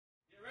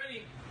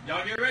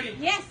Y'all get ready?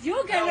 Yes,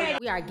 you get ready.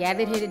 We are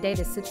gathered here today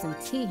to sip some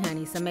tea,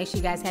 honey. So make sure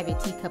you guys have your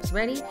teacups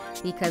ready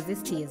because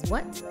this tea is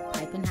what?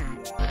 Piping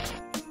hot.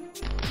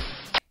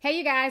 Hey,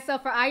 you guys. So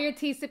for all your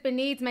tea sipping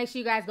needs, make sure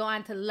you guys go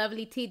on to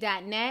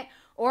lovelyti.net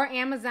or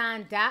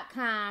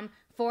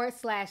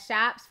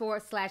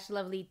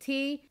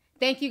amazon.com/shops/Lovelyti.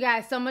 Thank you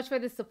guys so much for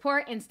the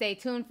support and stay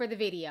tuned for the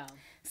video.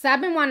 So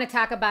I've been wanting to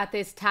talk about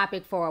this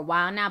topic for a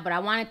while now, but I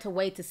wanted to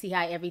wait to see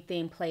how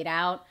everything played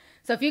out.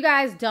 So if you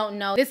guys don't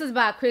know, this is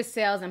about Chris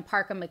Sails and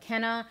Parker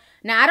McKenna.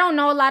 Now, I don't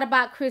know a lot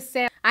about Chris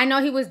Sails. I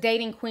know he was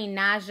dating Queen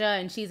Naja,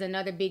 and she's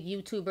another big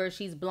YouTuber.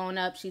 She's blown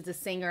up. She's a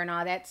singer and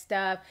all that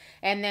stuff.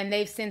 And then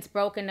they've since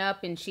broken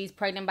up, and she's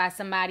pregnant by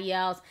somebody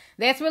else.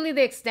 That's really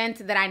the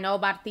extent that I know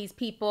about these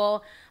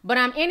people. But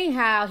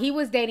anyhow, he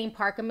was dating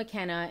Parker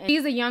McKenna, and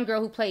she's a young girl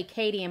who played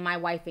Katie in My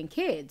Wife and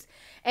Kids.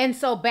 And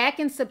so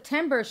back in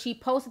September, she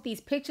posted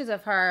these pictures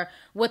of her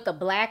with a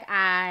black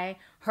eye.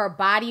 Her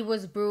body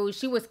was bruised.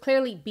 She was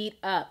clearly beat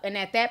up. And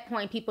at that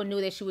point, people knew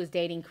that she was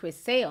dating Chris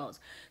Sails.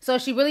 So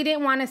she really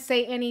didn't want to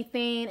say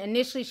anything.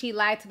 Initially, she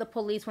lied to the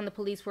police when the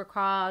police were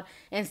called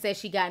and said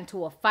she got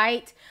into a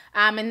fight.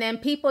 And then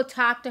people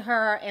talked to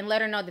her and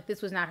let her know that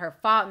this was not her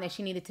fault and that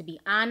she needed to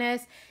be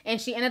honest. And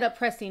she ended up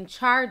pressing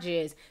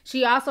charges.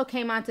 She also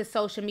came onto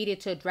social media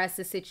to address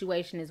the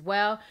situation as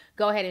well.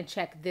 Go ahead and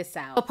check this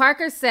out. So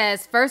Parker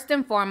says, first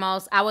and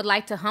foremost, I would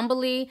like to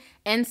humbly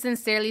and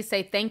sincerely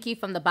say thank you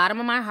from the bottom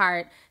of my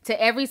heart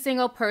to every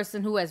single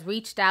person who has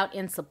reached out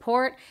in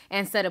support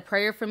and said a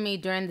prayer for me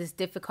during this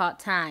difficult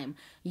time.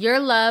 Your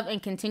love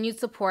and continued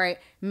support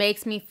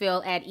makes me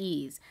feel at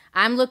ease.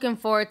 I'm looking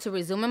forward to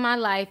resuming my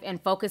life and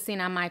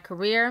focusing on my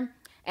career.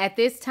 At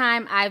this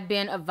time, I've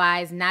been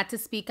advised not to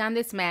speak on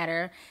this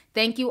matter.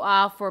 Thank you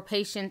all for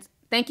patience.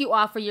 Thank you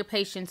all for your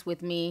patience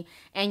with me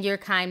and your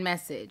kind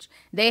message.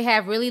 They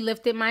have really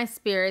lifted my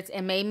spirits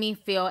and made me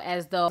feel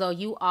as though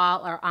you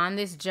all are on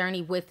this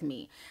journey with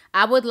me.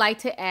 I would like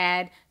to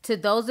add to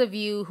those of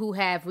you who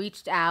have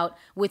reached out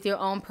with your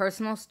own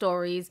personal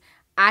stories,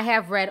 I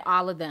have read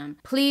all of them.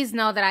 Please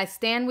know that I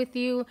stand with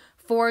you,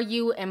 for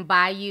you, and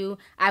by you.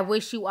 I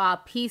wish you all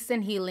peace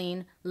and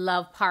healing.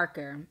 Love,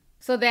 Parker.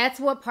 So that's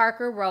what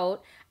Parker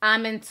wrote.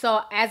 And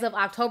so as of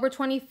October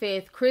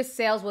 25th, Chris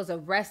Sails was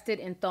arrested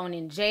and thrown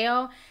in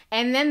jail.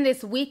 And then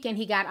this weekend,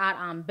 he got out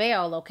on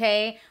bail,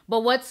 okay?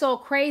 But what's so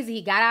crazy,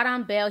 he got out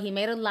on bail. He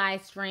made a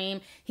live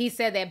stream. He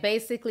said that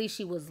basically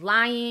she was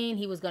lying.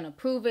 He was going to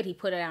prove it. He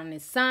put it on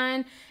his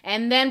son.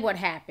 And then what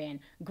happened?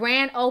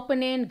 Grand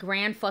opening,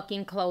 grand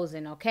fucking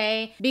closing,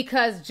 okay?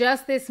 Because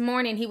just this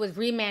morning, he was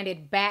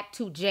remanded back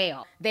to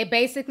jail. They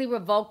basically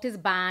revoked his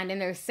bond, and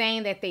they're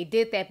saying that they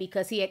did that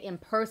because he had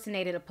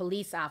impersonated a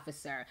police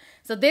officer.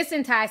 So this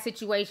entire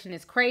situation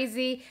is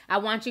crazy. I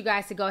want you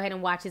guys to go ahead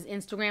and watch his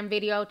Instagram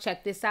video.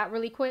 Check this out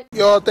really quick.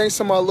 Y'all, thanks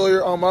to my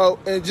lawyer, I'm out.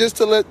 And just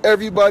to let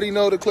everybody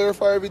know, to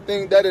clarify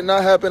everything, that did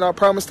not happen. I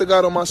promise to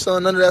God on my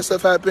son, none of that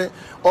stuff happened.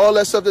 All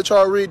that stuff that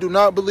y'all read, do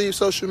not believe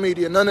social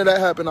media. None of that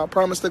happened. I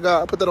promise to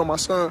God. I put that on my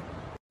son.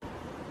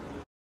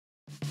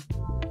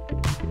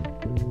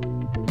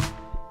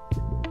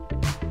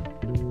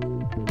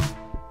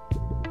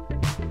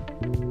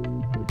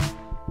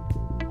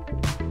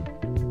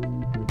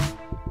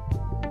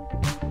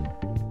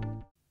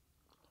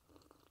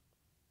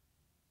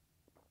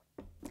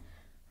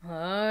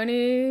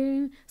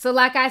 Honey. So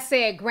like I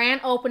said,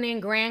 grand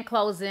opening, grand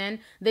closing.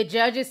 The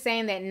judge is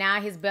saying that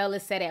now his bail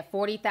is set at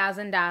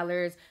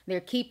 $40,000. They're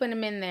keeping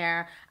him in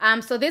there.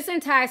 So this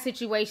entire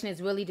situation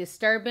is really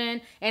disturbing.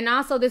 And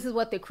also this is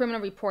what the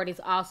criminal report is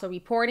also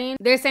reporting.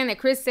 They're saying that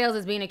Chris Sails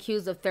is being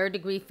accused of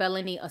third-degree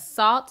felony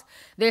assault.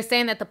 They're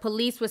saying that the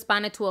police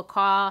responded to a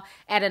call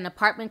at an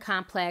apartment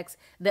complex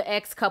the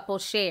ex-couple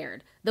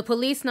shared. The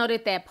police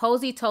noted that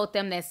Posey told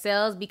them that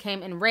Sails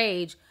became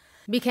enraged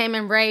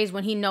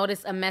when he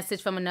noticed a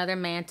message from another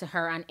man to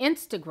her on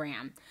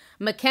Instagram.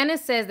 McKenna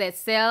says that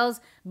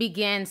Sails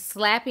began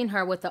slapping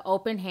her with the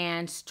open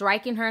hand,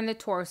 striking her in the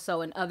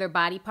torso and other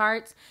body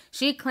parts.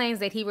 She claims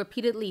that he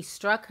repeatedly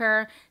struck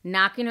her,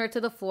 knocking her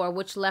to the floor,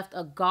 which left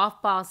her with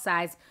golf ball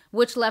size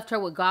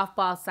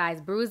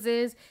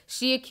bruises.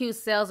 She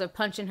accused Sails of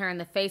punching her in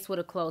the face with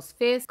a closed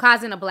fist,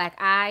 causing a black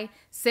eye.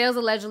 Sails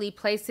allegedly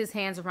placed his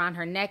hands around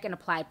her neck and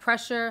applied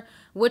pressure,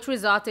 which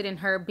resulted in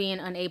her being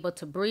unable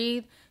to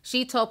breathe.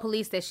 She told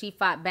police that she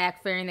fought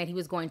back, fearing that he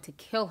was going to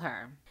kill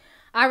her.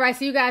 All right,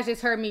 so you guys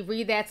just heard me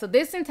read that. So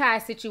this entire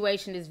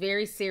situation is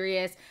very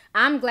serious.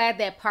 I'm glad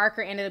that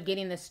Parker ended up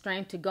getting the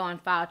strength to go and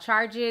file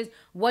charges.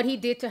 What he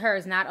did to her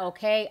is not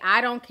okay.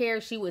 I don't care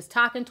if she was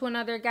talking to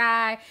another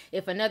guy,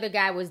 if another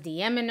guy was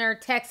DMing her,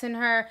 texting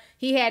her.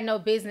 He had no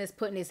business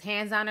putting his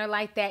hands on her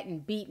like that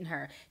and beating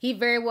her. He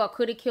very well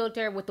could have killed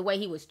her with the way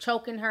he was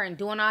choking her and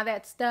doing all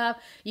that stuff.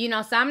 You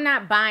know, so I'm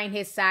not buying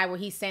his side where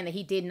he's saying that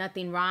he did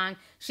nothing wrong.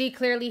 She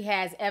clearly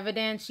has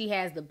evidence. She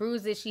has the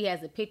bruises. She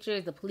has the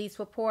pictures, the police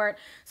report.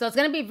 So it's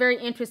going to be very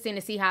interesting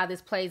to see how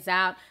this plays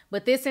out.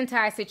 But this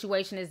entire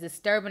situation is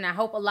disturbing. I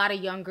hope a lot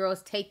of young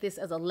girls take this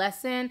as a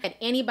lesson that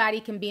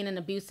anybody can be in an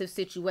abusive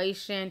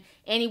situation.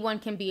 Anyone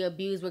can be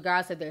abused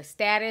regardless of their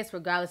status,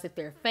 regardless if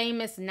they're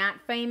famous, not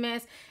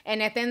famous.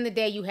 And at the end of the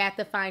day, you have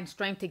to find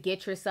strength to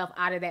get yourself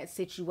out of that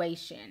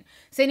situation.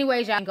 So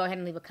anyways, y'all can go ahead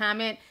and leave a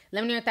comment.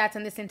 Let me know your thoughts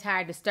on this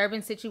entire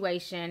disturbing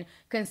situation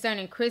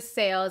concerning Chris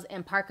Sales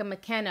and Parker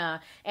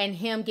McKenna and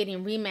him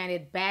getting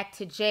remanded back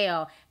to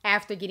jail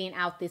after getting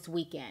out this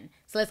weekend.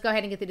 So let's go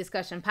ahead and get the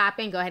discussion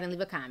popping. Go ahead and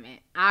leave a comment.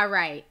 All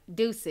right,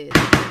 deuces.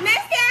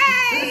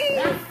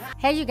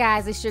 Hey you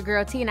guys, it's your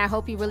girl T, and I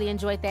hope you really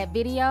enjoyed that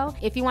video.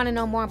 If you want to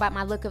know more about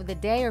my look of the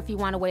day, or if you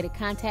want a way to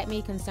contact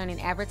me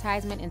concerning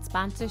advertisement and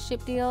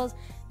sponsorship deals,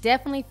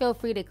 definitely feel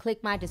free to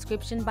click my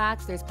description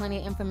box. There's plenty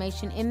of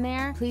information in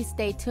there. Please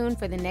stay tuned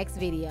for the next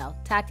video.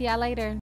 Talk to y'all later.